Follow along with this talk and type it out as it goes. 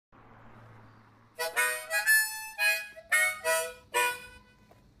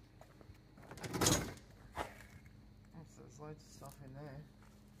loads of stuff in there.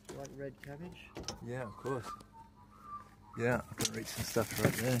 Do you like red cabbage? Yeah, of course. Yeah, I can reach some stuff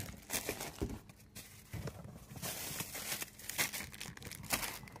right there.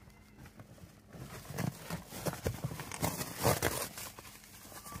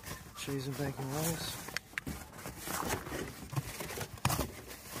 Cheese and bacon rolls.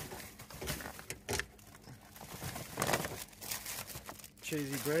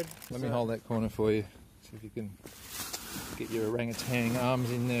 Cheesy bread. Let me hold that corner for you. See if you can get your orangutan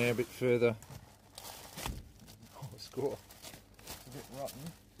arms in there a bit further. Oh, score. It's a bit rotten.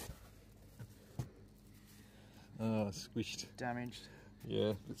 Oh, squished. Damaged. Yeah,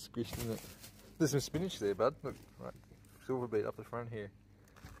 a bit squished, isn't it? There's some spinach there, bud. Look, right. Silver beet up the front here.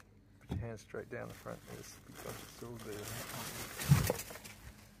 Put your hands straight down the front. There's a big bunch of silver beet.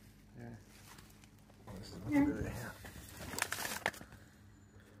 Yeah. There's a bit of there.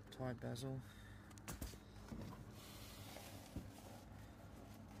 Thai basil.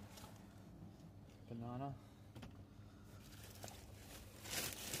 Banana.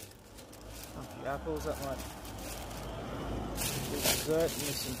 A few apples, that might be dessert. And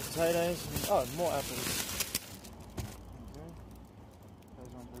there's some potatoes. And, oh, more apples. Okay.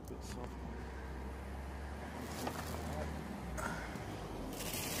 Those ones are a bit soft.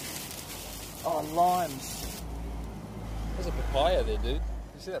 Oh, limes. There's a papaya there, dude.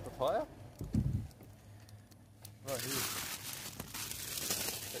 You see that papaya? Right here.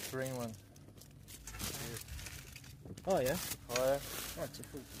 That green one. Oh yeah. Papaya. Oh, it's a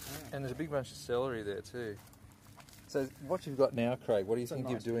full papaya. And there's a big bunch of celery there too. So what you've got now, Craig, what do you think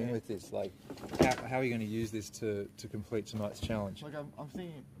nice you're doing bag. with this? Like, how are you going to use this to complete tonight's challenge? Like I'm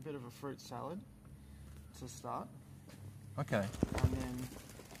thinking a bit of a fruit salad to start. Okay. And then...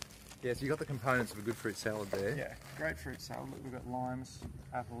 Yeah, so you've got the components of a good fruit salad there. Yeah, great fruit salad. Look, we've got limes,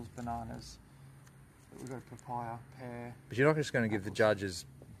 apples, bananas. We've got papaya, pear. But you're not just going to give the judges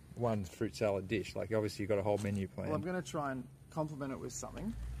one fruit salad dish. Like, obviously you've got a whole menu plan. Well, I'm going to try and complement it with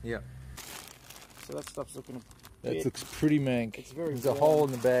something. Yeah. So that stuff's looking a That bit... looks pretty mank. It's very There's a warm. hole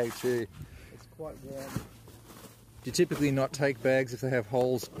in the bag too. It's quite warm. Do you typically not take bags if they have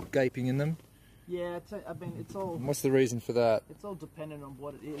holes gaping in them? Yeah, I mean, it's all... And what's the reason for that? It's all dependent on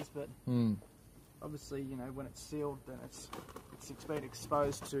what it is, but obviously, you know, when it's sealed, then it's been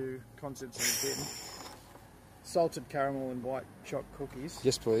exposed to contents of the bin. Salted caramel and white chocolate cookies.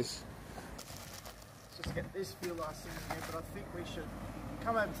 Yes, please. Let's just get this few last things in here, but I think we should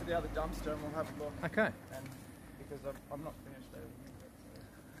come over to the other dumpster and we'll have a look. Okay. And because I'm not finished over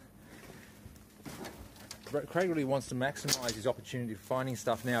here. Craig really wants to maximise his opportunity for finding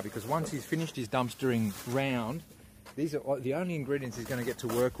stuff now, because once he's finished his dumpstering round, these are the only ingredients he's going to get to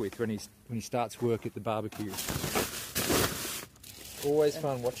work with when he starts work at the barbecue. Always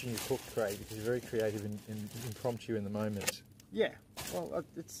fun watching you cook, Craig, because you're very creative and impromptu in the moment. Yeah, well,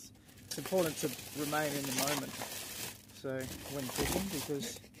 it's important to remain in the moment. So when cooking,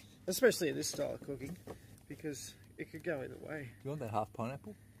 because especially at this style of cooking, because it could go either way. You want that half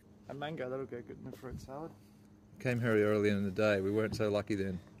pineapple? A mango, that'll go good in a fruit salad. Came very early in the day. We weren't so lucky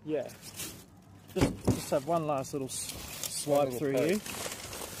then. Yeah. Just have one last little swipe through here,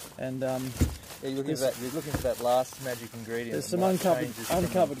 and yeah, you're looking for that last magic ingredient. there's some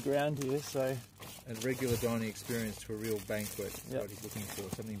uncovered ground here, so. A regular dining experience to a real banquet is Yep. what he's looking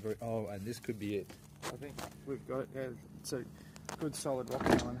for. Something very... Oh, and this could be it. I think we've got it's a good solid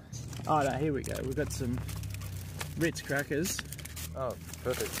watermelon. Oh no, here we go. We've got some Ritz crackers. Oh,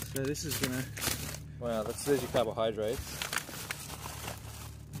 perfect. So this is gonna... Wow, there's your carbohydrates.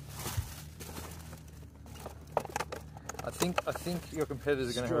 I think your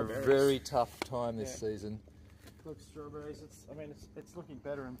competitors are going to have a very tough time this season. Look, strawberries. It's looking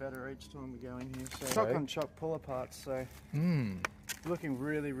better and better each time we go in here. So chocolate and choc pull aparts. So looking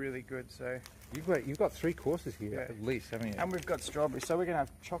really, really good. So you've got 3 courses here at least, haven't you? And we've got strawberry. So we're going to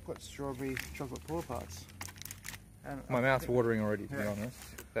have chocolate, strawberry, chocolate pull aparts. And my mouth's watering already, to be honest.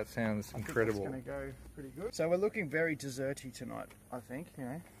 That sounds incredible. It's going to go pretty good. So we're looking very desserty tonight, I think. You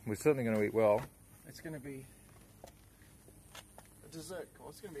know, we're certainly going to eat well. It's going to be a dessert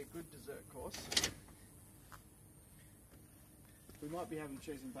course. It's going to be a good dessert course. We might be having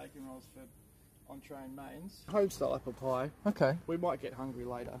cheese and bacon rolls for entree and mains. Home style apple pie. Okay. We might get hungry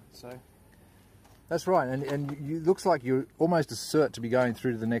later, so. That's right, and you looks like you're almost a cert to be going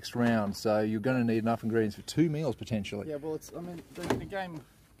through to the next round, so you're going to need enough ingredients for 2 meals potentially. Yeah, well, the game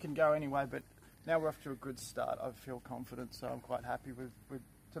can go anyway, but now we're off to a good start. I feel confident, so I'm quite happy with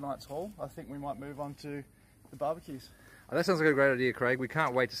tonight's haul. I think we might move on to the barbecues. Oh, that sounds like a great idea, Craig. We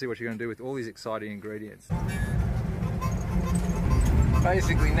can't wait to see what you're going to do with all these exciting ingredients.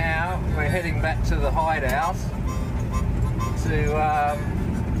 Basically now, we're heading back to the hideout.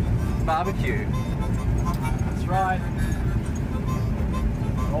 to barbecue. That's right.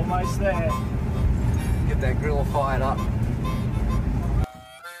 Almost there. Get that grill fired up.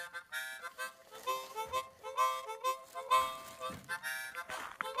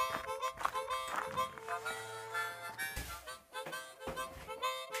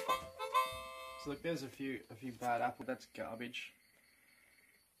 So look, there's a few bad apples. That's garbage.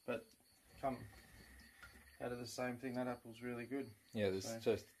 But come out of the same thing, that apple's really good. Yeah, there's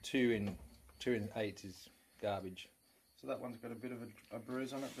just 2 in 8 is garbage. So that one's got a bit of a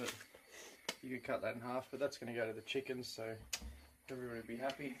bruise on it, but you could cut that in half. But that's going to go to the chickens, so everybody will be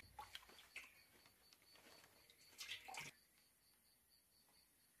happy.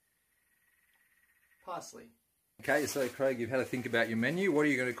 Parsley. Okay, so Craig, you've had to think about your menu. What are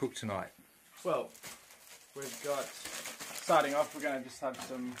you going to cook tonight? Well, we've got, starting off, we're going to just have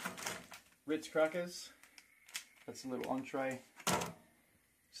some Ritz crackers. That's a little entree,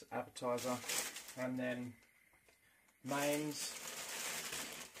 it's an appetizer, and then mains.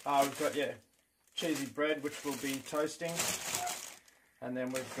 We've got, cheesy bread, which we'll be toasting, and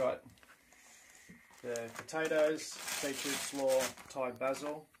then we've got the potatoes, beetroot slaw, Thai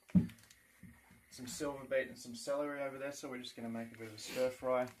basil, some silver beet and some celery over there, so we're just going to make a bit of a stir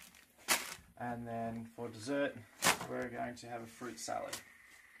fry. And then for dessert, we're going to have a fruit salad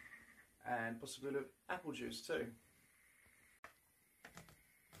and possibly a bit of apple juice too.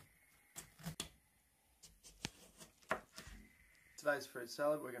 Today's fruit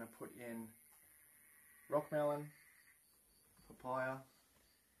salad, we're going to put in rock melon, papaya,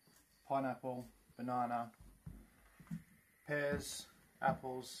 pineapple, banana, pears,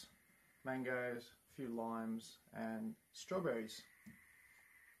 apples, mangoes, a few limes and strawberries.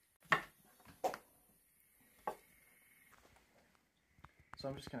 So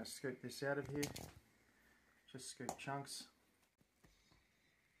I'm just going to scoop this out of here, just scoop chunks.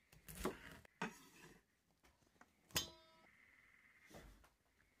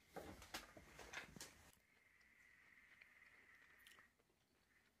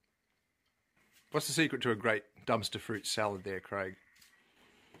 What's the secret to a great dumpster fruit salad there, Craig?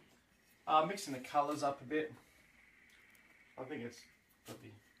 Mixing the colours up a bit. I think it's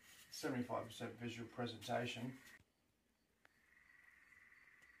probably 75% visual presentation.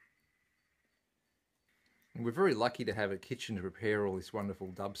 We're very lucky to have a kitchen to prepare all this wonderful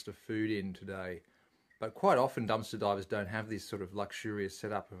dumpster food in today. But quite often dumpster divers don't have this sort of luxurious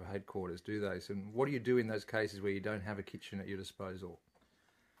setup of a headquarters, do they? So what do you do in those cases where you don't have a kitchen at your disposal?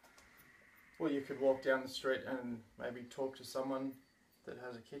 Well, you could walk down the street and maybe talk to someone that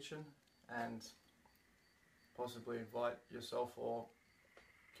has a kitchen and possibly invite yourself or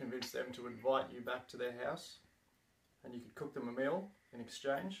convince them to invite you back to their house, and you could cook them a meal in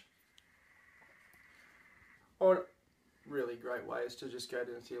exchange. Or a really great way is to just go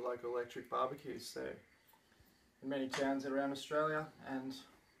down to your local electric barbecues. They're in many towns around Australia and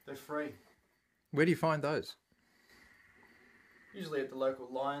they're free. Where do you find those? Usually at the local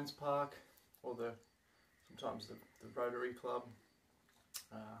Lions Park or sometimes the Rotary Club,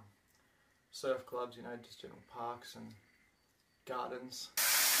 surf clubs, you know, just general parks and gardens.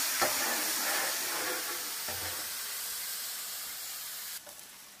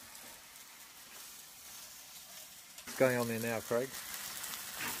 What's going on there now, Craig?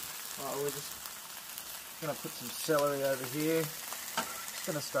 Right, we're just going to put some celery over here. Just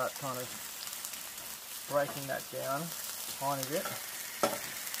going to start kind of breaking that down a tiny bit.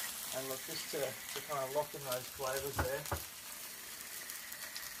 And look, just to kind of lock in those flavours there.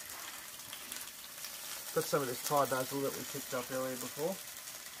 Got some of this Thai basil that we picked up earlier before.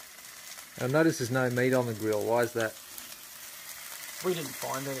 I notice there's no meat on the grill. Why is that? We didn't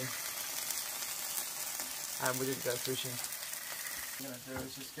find any. And we didn't go fishing. What I'm going to do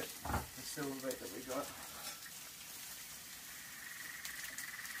is just get the silver beet that we got.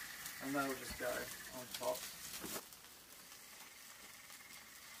 And that'll just go on top.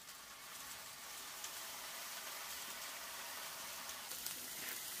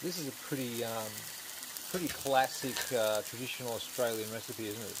 This is a pretty classic traditional Australian recipe,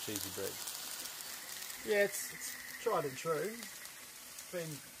 isn't it? Cheesy bread. Yeah, it's tried and true. It's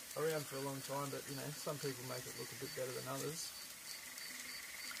been around for a long time, but you know, some people make it look a bit better than others.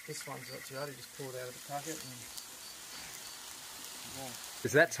 This one's not too hard. You just pull it out of the packet and yeah.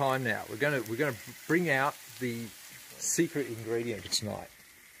 It's that time now. We're going to bring out the secret ingredient for tonight.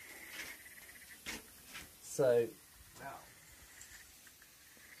 So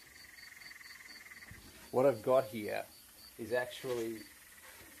what I've got here is actually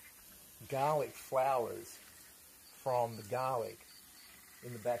garlic flowers from the garlic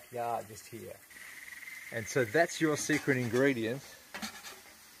in the backyard just here. And so that's your secret ingredient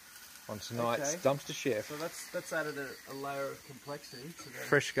on tonight's Dumpster Chef. So that's added a layer of complexity to the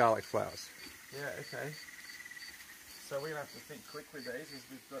fresh garlic flowers. Yeah, okay. So we're going to have to think quick with these as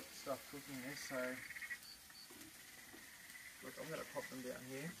we've got stuff cooking here. So look, I'm going to pop them down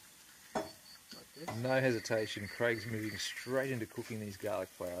here. Like this. No hesitation, Craig's moving straight into cooking these garlic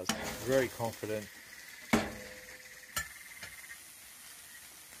flowers. Very confident.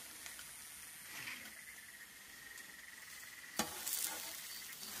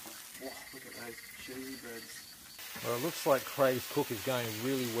 Oh, look at those cheesy breads. Well, it looks like Craig's cook is going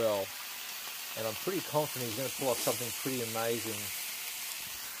really well, and I'm pretty confident he's going to pull off something pretty amazing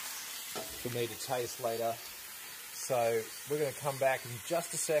for me to taste later. So we're going to come back in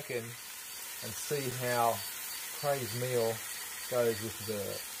just a second and see how Craig's meal goes with the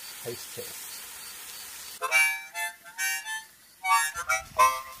taste test.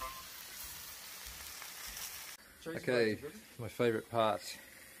 Okay, my favourite part.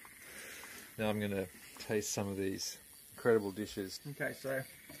 Now I'm going to taste some of these incredible dishes. Okay, so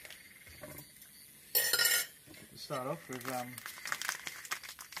to start off with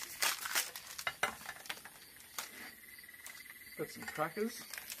got some crackers,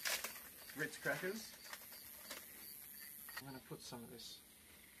 Ritz crackers. I'm going to put some of this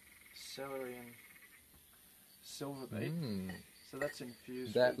celery and silver beet. So that's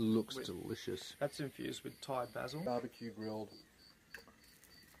infused. That looks delicious. That's infused with Thai basil. Barbecue grilled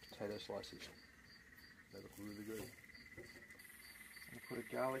potato slices. They look really good. I'm going to put a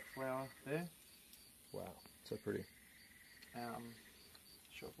garlic flower there. Wow, so pretty.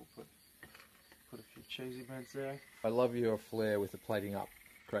 Sure, we'll put a few cheesy breads there. I love your flair with the plating up,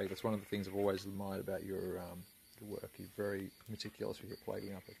 Craig. That's one of the things I've always admired about your work. You're very meticulous with your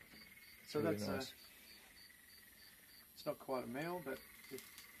plating up. It's so really that's nice. It's not quite a meal, but if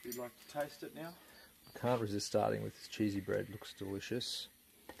you'd like to taste it now. I can't resist starting with this cheesy bread. Looks delicious.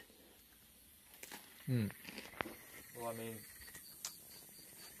 Well, I mean,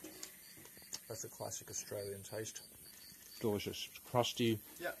 that's a classic Australian taste. Delicious. Crusty,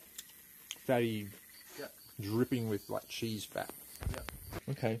 yeah, fatty, yeah, dripping with like cheese fat. Yeah.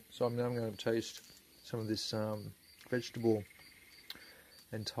 Okay, so now I'm going to taste some of this vegetable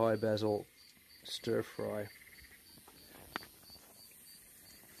and Thai basil stir fry.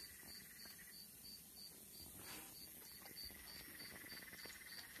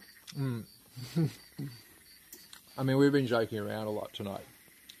 I mean, we've been joking around a lot tonight,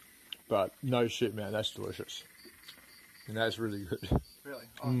 but no shit, man, that's delicious. And that's really good. Really?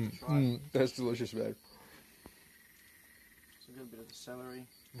 I'll have to try it. That's delicious, man. So a good bit of the celery.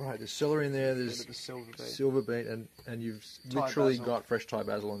 Right, there's celery in there, there's a bit of the silver beet, and you've Thai literally basil. got fresh Thai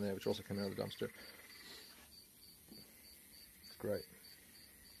basil in there, which also came out of the dumpster. It's great.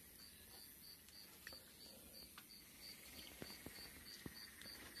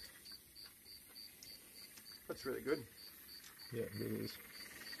 That's really good. Yeah, it really is.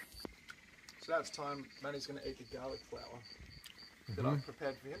 So now it's time Manny's going to eat the garlic flour that I've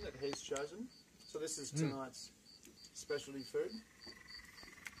prepared for him, that he's chosen. So this is tonight's specialty food.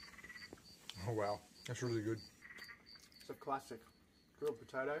 Oh wow, that's really good. It's a classic grilled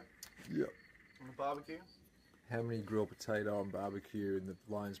potato Yep. on the barbecue. How many grilled potato on barbecue in the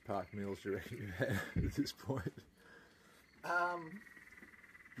Lions Park meals do you reckon you've had at this point?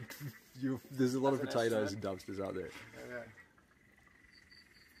 There's a lot of That's an potatoes estimate. in dumpsters out there. Yeah.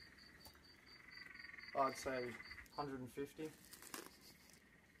 I'd say 150.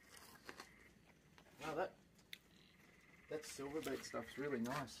 Wow, that silver beet stuff's really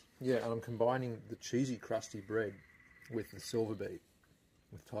nice. Yeah, and I'm combining the cheesy, crusty bread with the silver beet,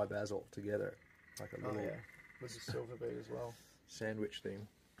 with Thai basil together, like a little With the silver beet as well. sandwich thing,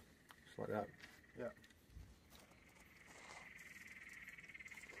 just like that. Yeah.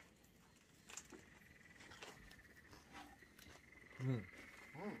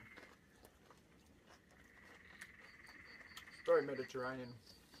 Very Mediterranean.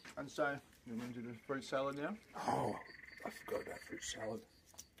 And so, you're going to do the fruit salad now? Oh, I forgot about fruit salad.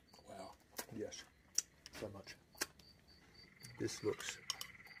 Wow, yes, so much. This looks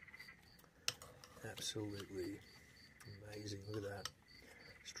absolutely amazing. Look at that.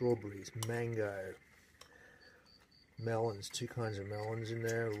 Strawberries, mango, melons, 2 kinds of melons in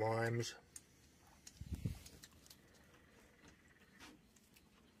there, limes.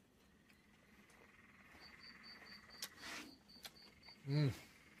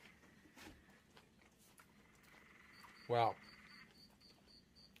 Wow.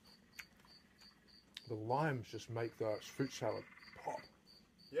 The limes just make the fruit salad pop.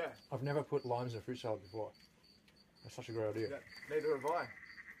 Yeah. I've never put limes in a fruit salad before. That's such a great idea. Yeah, neither have I.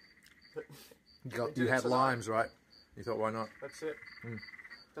 But You had limes, right? You thought, why not? That's it.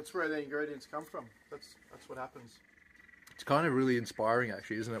 That's where the ingredients come from. That's what happens. It's kind of really inspiring,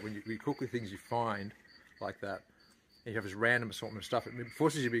 actually, isn't it? When you cook with things you find like that, and you have this random assortment of stuff. It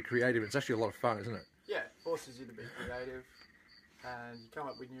forces you to be creative. It's actually a lot of fun, isn't it? Yeah, it forces you to be creative, and you come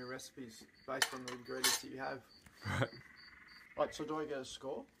up with new recipes based on the ingredients that you have. Right. Right, so do I get a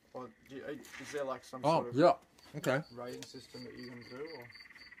score? Or is there like some Oh, sort of yeah. Okay. rating system that you're going to do? Or?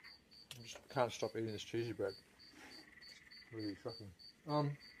 I just can't stop eating this cheesy bread. It's really shocking.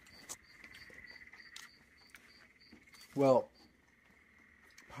 Well,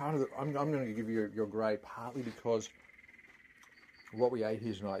 part of I'm going to give you your grade partly because what we ate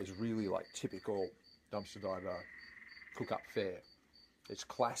here tonight is really like typical dumpster diver cook-up fare. It's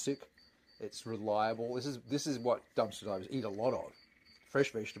classic. It's reliable. This is what dumpster divers eat a lot of: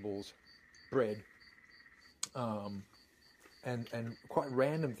 fresh vegetables, bread, and quite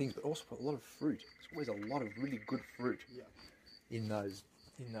random things, but also a lot of fruit. There's always a lot of really good fruit in those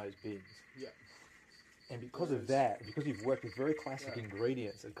bins. Yeah. And because of that, because you've worked with very classic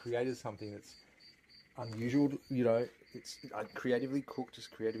ingredients and created something that's unusual, you know, it's creatively cooked, it's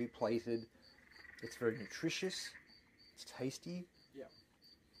creatively plated, it's very nutritious, it's tasty. Yeah.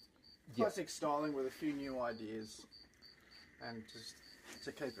 Classic styling with a few new ideas, and just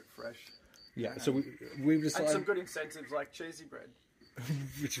to keep it fresh. Yeah. So we've decided, and some good incentives like cheesy bread,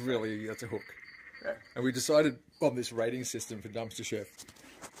 which really that's a hook. Yeah. And we decided on this rating system for Dumpster Chef,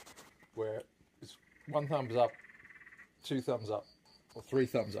 where it's 1 thumbs up, 2 thumbs up, or 3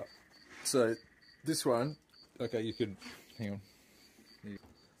 thumbs up. So this one, okay, you can hang on.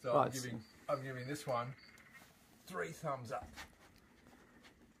 So right, I'm giving this one 3 thumbs up.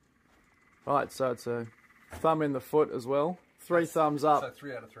 Right, so it's a thumb in the foot as well. 3 thumbs up. So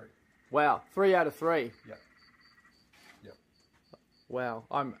 3 out of 3. Wow, 3 out of 3. Yeah. Yep. Wow,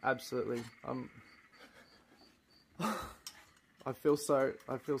 I feel so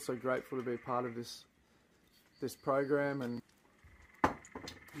grateful to be part of this program, and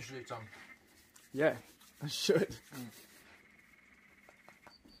you should eat some. Yeah, I should.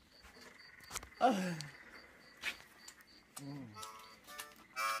 I'm gonna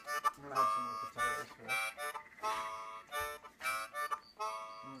have some more potatoes first.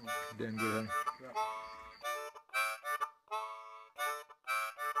 Damn good, huh? Yeah.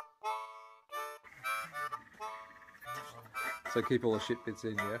 So keep all the shit bits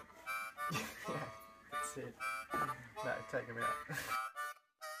in, yeah? Yeah, that's it. No, take them out.